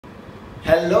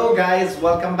Hello guys,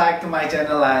 welcome back to my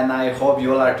channel and I hope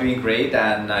you all are doing great.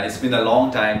 And it's been a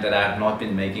long time that I have not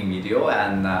been making video,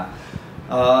 and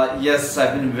yes,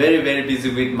 I've been very busy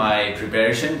with my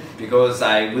preparation because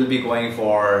I will be going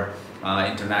for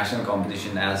international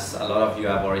competition, as a lot of you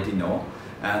have already know,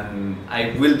 and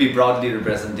I will be proudly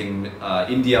representing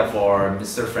India for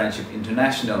Mr. Friendship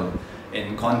International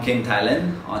in Khon Kaen,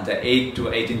 Thailand on the 8th to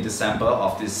 18th December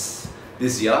of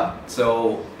this year.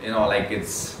 So like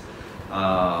it's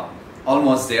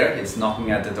almost there, it's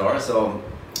knocking at the door. So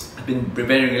I've been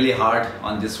preparing really hard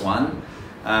on this one,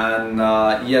 and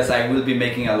yes, I will be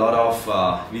making a lot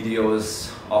of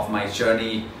videos of my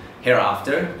journey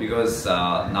hereafter, because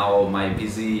now my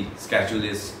busy schedule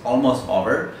is almost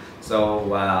over.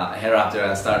 So hereafter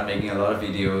I'll start making a lot of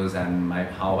videos and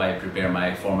how I prepare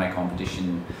for my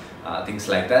competition, things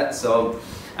like that. So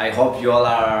I hope you all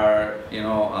are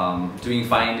doing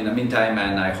fine in the meantime,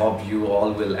 and I hope you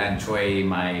all will enjoy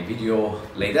my video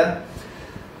later.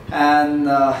 And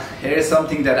here is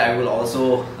something that I will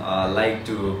also like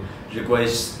to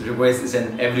request each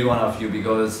and every one of you,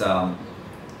 because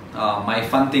my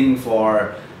funding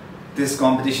for this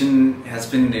competition has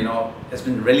been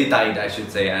really tight, I should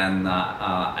say, and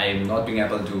I'm not being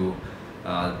able to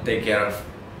take care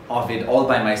of it all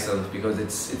by myself, because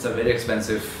it's a very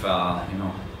expensive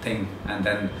thing, and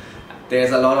then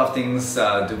there's a lot of things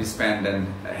to be spent and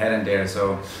here and there.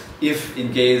 So if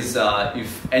in case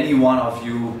if any one of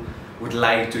you would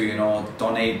like to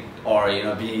donate or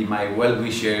be my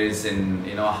well-wishers in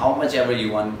how much ever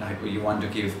you want to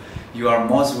give, you are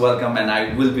most welcome, and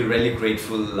I will be really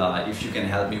grateful if you can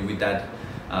help me with that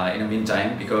in the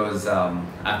meantime, because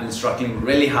I've been struggling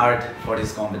really hard for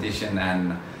this competition,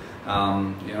 and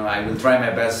I will try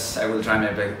my best. I will try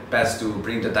my best to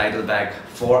bring the title back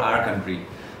for our country.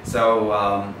 So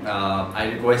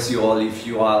I request you all, if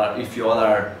you all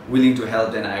are willing to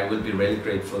help, then I will be really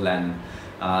grateful, and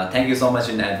thank you so much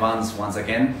in advance once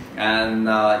again. And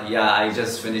yeah, I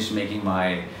just finished making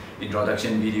my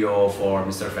introduction video for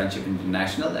Mr. Friendship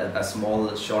International, a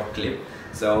small short clip.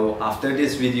 So after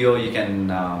this video you can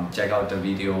check out the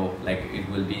video, like it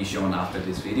will be shown after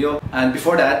this video. And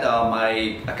before that,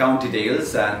 my account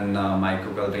details and my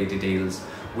Google Pay details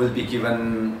will be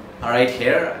given right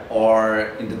here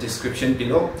or in the description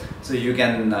below, so you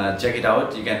can check it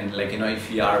out. You can,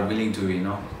 if you are willing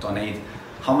to donate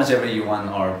how much ever you want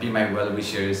or be my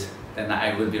well-wishers, then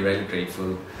I will be really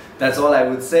grateful. That's all I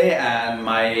would say, and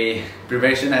my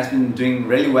preparation has been doing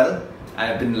really well. I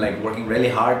have been working really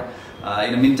hard.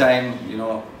 In the meantime,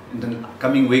 in the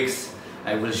coming weeks,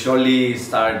 I will surely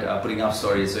start putting up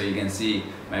stories, so you can see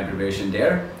my preparation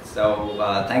there. So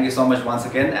thank you so much once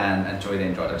again, and enjoy the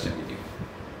introduction video.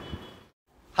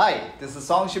 Hi, this is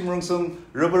Songashim Rungsung,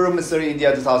 Rubaru Mr.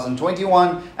 India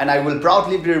 2021, and I will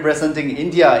proudly be representing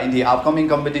India in the upcoming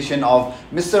competition of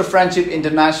Mr. Friendship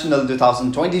International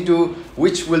 2022,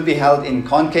 which will be held in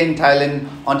Khon Kaen, Thailand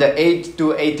on the 8th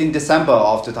to 18th December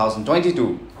of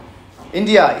 2022.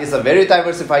 India is a very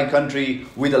diversified country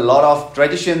with a lot of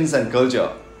traditions and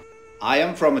culture. I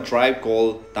am from a tribe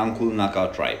called Tangkhul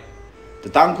Naka tribe. The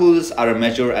Tangkhuls are a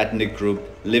major ethnic group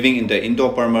living in the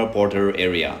Indo-Burma border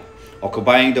area,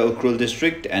 occupying the Ukhrul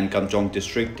district and Kamjong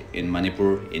district in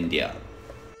Manipur, India.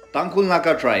 Tangkhul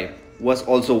Naka tribe was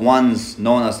also once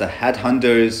known as the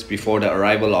headhunters before the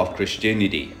arrival of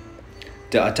Christianity.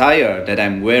 The attire that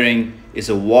I'm wearing is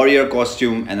a warrior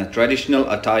costume and a traditional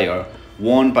attire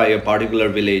worn by a particular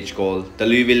village called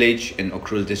Talui village in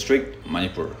Ukhrul district,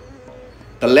 Manipur.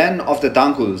 The land of the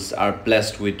Tangkhuls are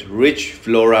blessed with rich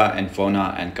flora and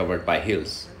fauna and covered by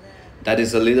hills. That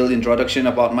is a little introduction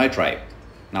about my tribe.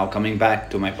 Now coming back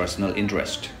to my personal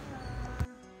interest.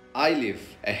 I live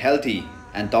a healthy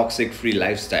and toxic-free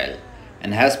lifestyle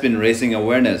and has been raising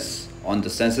awareness on the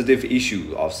sensitive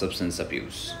issue of substance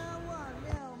abuse.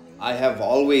 I have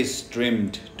always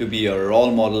dreamed to be a role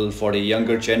model for the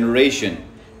younger generation,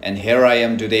 and here I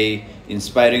am today,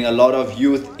 inspiring a lot of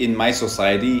youth in my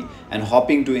society and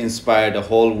hoping to inspire the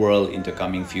whole world in the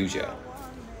coming future.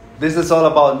 This is all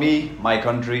about me, my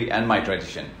country and my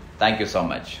tradition. Thank you so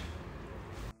much.